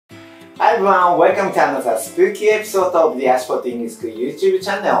Hi everyone, welcome to another spooky episode of the Ashpot English School YouTube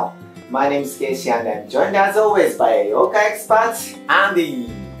channel. My name is Casey and I'm joined as always by a yokai expert,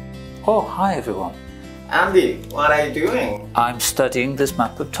 Andy. Oh, hi everyone. Andy, what are you doing? I'm studying this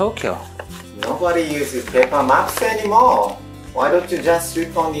map of Tokyo. Nobody uses paper maps anymore. Why don't you just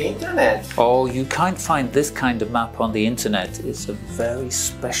look on the internet? Oh, you can't find this kind of map on the internet. It's a very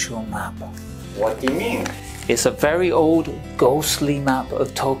special map. What do you mean? It's a very old, ghostly map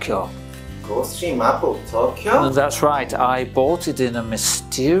of Tokyo. Ghostly map of Tokyo? That's right, I bought it in a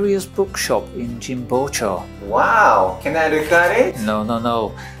mysterious bookshop in Jimbocho. Wow, can I look at it?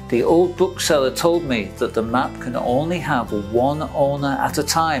 No. The old bookseller told me that the map can only have one owner at a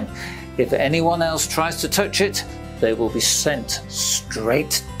time. If anyone else tries to touch it, they will be sent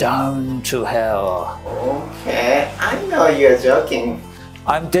straight down to hell. Okay, I know you're joking.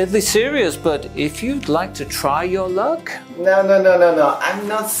 I'm deadly serious, but if you'd like to try your luck... No, I'm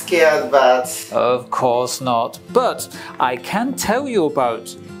not scared, but... Of course not, but I can tell you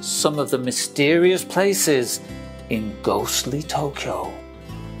about some of the mysterious places in ghostly Tokyo.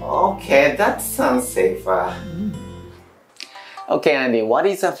 Okay, that sounds safer. Okay, Andy, what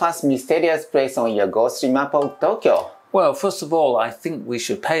is the first mysterious place on your ghostly map of Tokyo? Well, first of all, I think we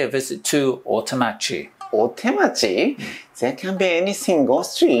should pay a visit to Otemachi. Otemachi? There can be anything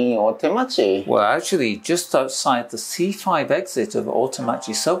ghostly in Otemachi. Well, actually, just outside the C5 exit of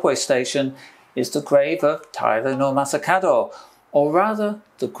Otemachi subway station is the grave of Taira no Masakado, or rather,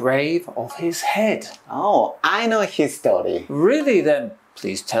 the grave of his head. Oh, I know his story. Really? Then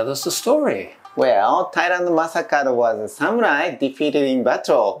please tell us the story. Well, Taira no Masakado was a samurai defeated in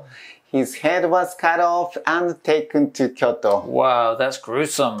battle. His head was cut off and taken to Kyoto. Wow, that's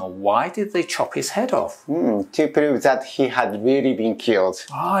gruesome. Why did they chop his head off? To prove that he had really been killed.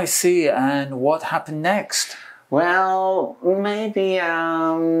 Oh, I see. And what happened next? Well, maybe,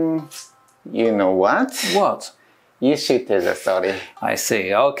 you know what? What? You should tell the story. I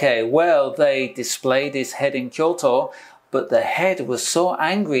see. Okay, well, they displayed his head in Kyoto, but the head was so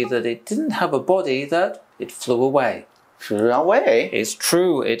angry that it didn't have a body that it flew away. Flew away? It's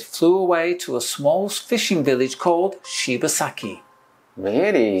true, it flew away to a small fishing village called Shibasaki.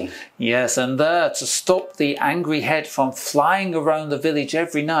 Really? Yes, and there, to stop the angry head from flying around the village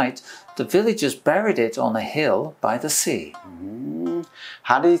every night, the villagers buried it on a hill by the sea.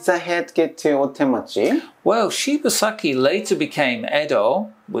 How did the head get to Otemachi? Well, Shibasaki later became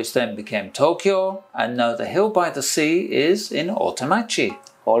Edo, which then became Tokyo, and now the hill by the sea is in Otemachi.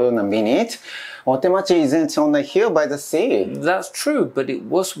 Hold on a minute. Otemachi isn't on the hill by the sea. That's true, but it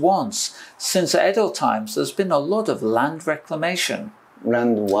was once. Since Edo times, there's been a lot of land reclamation.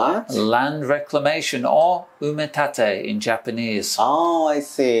 Land what? Land reclamation, or umetate in Japanese. Oh, I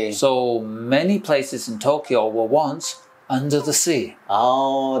see. So many places in Tokyo were once under the sea.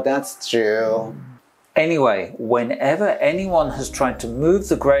 Oh, that's true. Anyway, whenever anyone has tried to move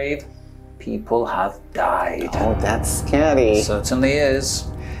the grave, people have died. Oh, that's scary. It certainly is.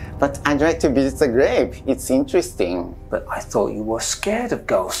 But I'd like to visit the grave. It's interesting. But I thought you were scared of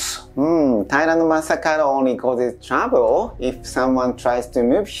ghosts. Taira no Masakado only causes trouble if someone tries to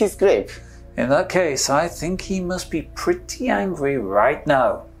move his grave. In that case, I think he must be pretty angry right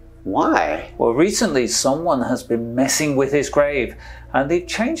now. Why? Well, recently someone has been messing with his grave, and they've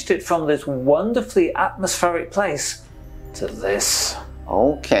changed it from this wonderfully atmospheric place to this.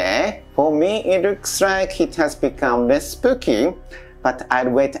 Okay. For me, it looks like it has become less spooky. But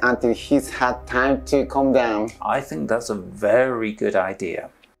I'd wait until he's had time to calm down. I think that's a very good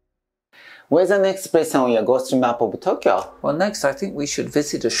idea. Where's the next place on your ghostly map of Tokyo? Well, next I think we should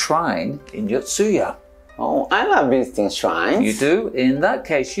visit a shrine in Yotsuya. Oh, I love visiting shrines. You do? In that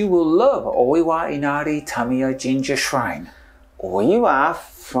case, you will love Oiwa Inari Tamiya Jinja Shrine. Oiwa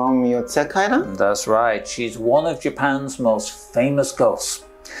from Yōkai-The? That's right. She's one of Japan's most famous ghosts.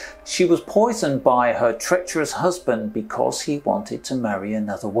 She was poisoned by her treacherous husband because he wanted to marry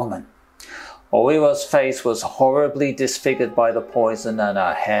another woman. Oiwa's face was horribly disfigured by the poison and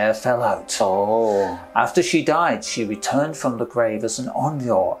her hair fell out. Oh. After she died, she returned from the grave as an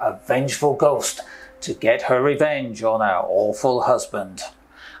onryo, a vengeful ghost, to get her revenge on her awful husband.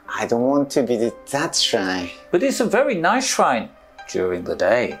 I don't want to visit that shrine. But it's a very nice shrine during the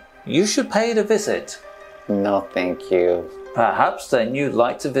day. You should pay it a visit. No, thank you. Perhaps then you'd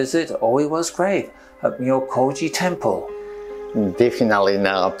like to visit Oiwa's grave at Myokoji Temple. Definitely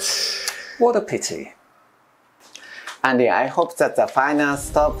not. What a pity. Andy, I hope that the final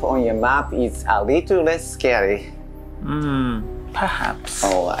stop on your map is a little less scary. perhaps.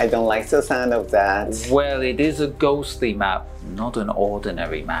 Oh, I don't like the sound of that. Well, it is a ghostly map, not an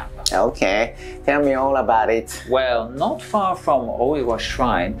ordinary map. Okay, tell me all about it. Well, not far from Oiwa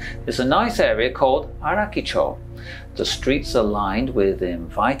Shrine is a nice area called Arakicho. The streets are lined with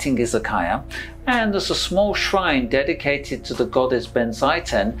inviting izakaya, and there's a small shrine dedicated to the goddess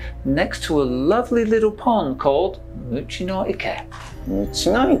Benzaiten next to a lovely little pond called Muchi-no-ike.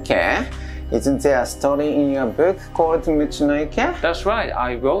 Muchi-no-ike? Isn't there a story in your book called Muchi-no-ike? That's right,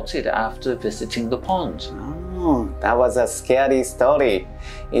 I wrote it after visiting the pond. Oh, that was a scary story.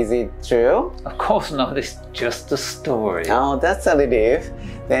 Is it true? Of course not, it's just a story. Oh, that's a relief.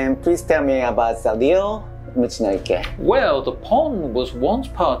 Then please tell me about the real Muchi-no-ike. Well, the pond was once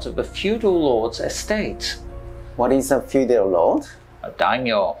part of a feudal lord's estate. What is a feudal lord? A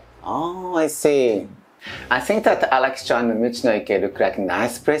daimyo. Oh, I see. I think that Arakicho and Muchi-no-ike look like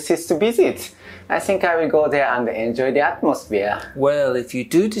nice places to visit. I think I will go there and enjoy the atmosphere. Well, if you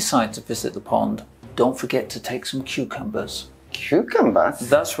do decide to visit the pond, don't forget to take some cucumbers. Cucumbers?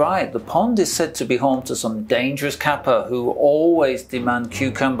 That's right, the pond is said to be home to some dangerous kappa who always demand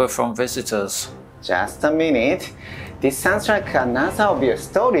cucumber from visitors. Just a minute. This sounds like another of your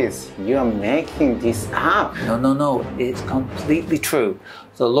stories. You are making this up. No, it's completely true.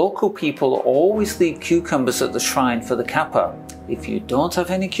 The local people always leave cucumbers at the shrine for the kappa. If you don't have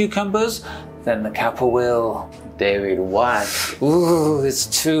any cucumbers, then the kappa will... They will what? Ooh, it's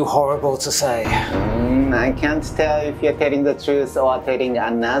too horrible to say. I can't tell if you're telling the truth or telling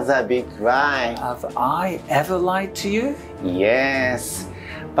another big lie. Have I ever lied to you? Yes.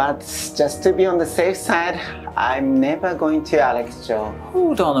 But just to be on the safe side, I'm never going to Arakicho.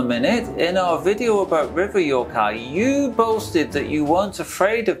 Hold on a minute. In our video about river yokai, you boasted that you weren't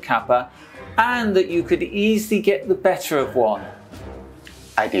afraid of kappa and that you could easily get the better of one.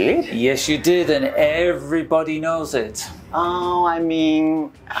 I did? Yes, you did, and everybody knows it. Oh, I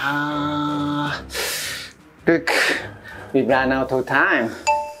mean... Look, we ran out of time.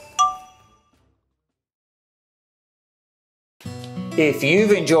 If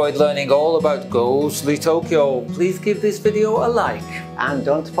you've enjoyed learning all about ghostly Tokyo, please give this video a like. And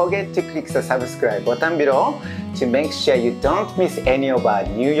don't forget to click the subscribe button below to make sure you don't miss any of our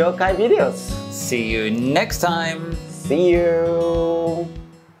new yokai videos. See you next time. See you.